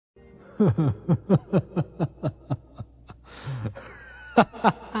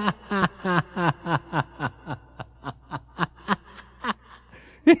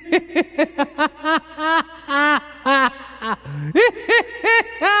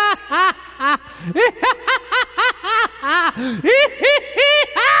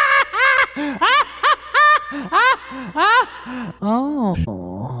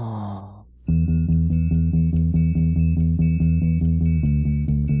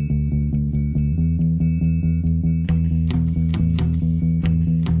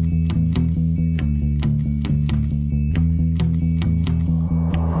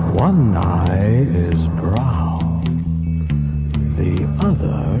One eye is brown, the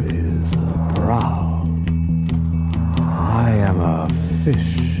other is brown. I am a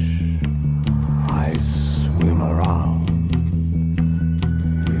fish, I swim around.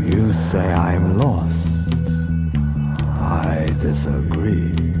 You say I'm lost, I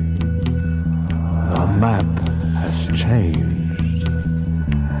disagree. The map has changed,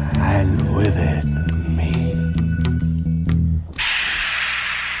 and with it, me.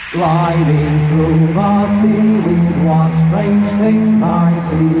 Gliding through the seaweed, what strange things I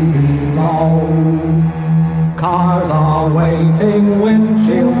see below. Cars are waiting,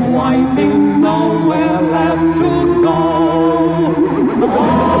 windshields wiping, nowhere left to go. Oh,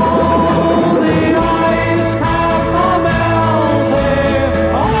 the ice caps are melting.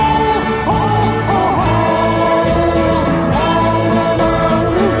 Oh, oh, oh, oh. All the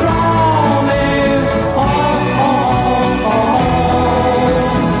world is drowning. Oh, oh, oh, oh.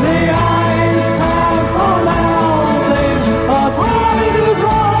 The ice caps are melting. The tide is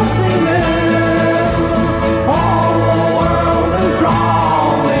rushing in. All the world is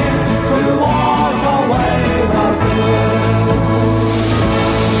drowning to wash away the sin.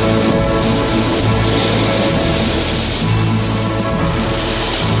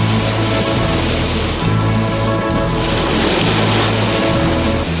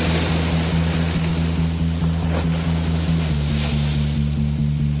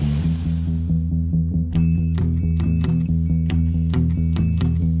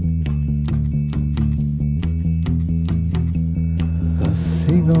 The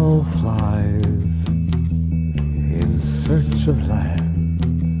seagull flies in search of land.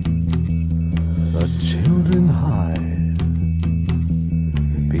 The children hide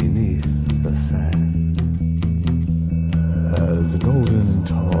beneath the sand. As golden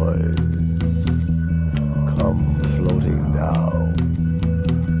toys come floating down,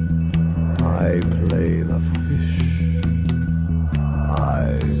 I play the fish,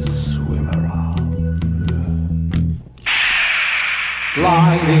 I swim around.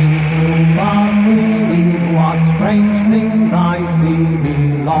 Gliding through the seaweed, what strange things I see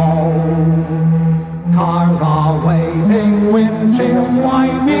below. Cars are waiting, windshields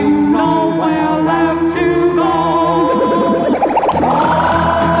wiping, nowhere left to go. Oh,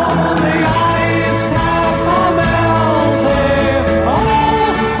 the ice caps are melting. Oh,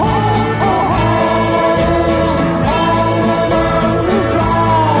 oh, oh, oh. All the world is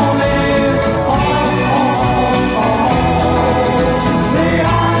drowning. Oh, oh, oh, oh. The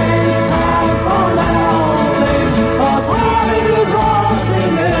ice caps are melting, the tide is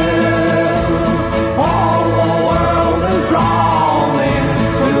rushing in. All the world is drowning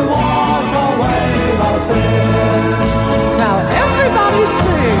to wash away the sin. Now everybody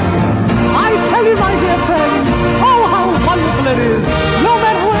sing! I tell you, my dear friend, oh how wonderful it is! No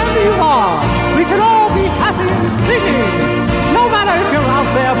matter wherever you are, we can all be happy and singing! No matter if you're out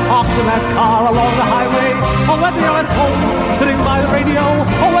there parked in that car along the highway, or whether you're at home sitting by the radio,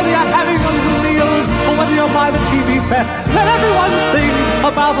 or whether you're having a little meals, or whether you're by the TV set, let everyone sing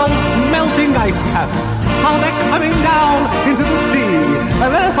about those melting ice caps, how they're coming down into the sea,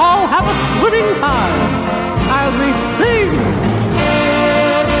 and let us all have a swimming time.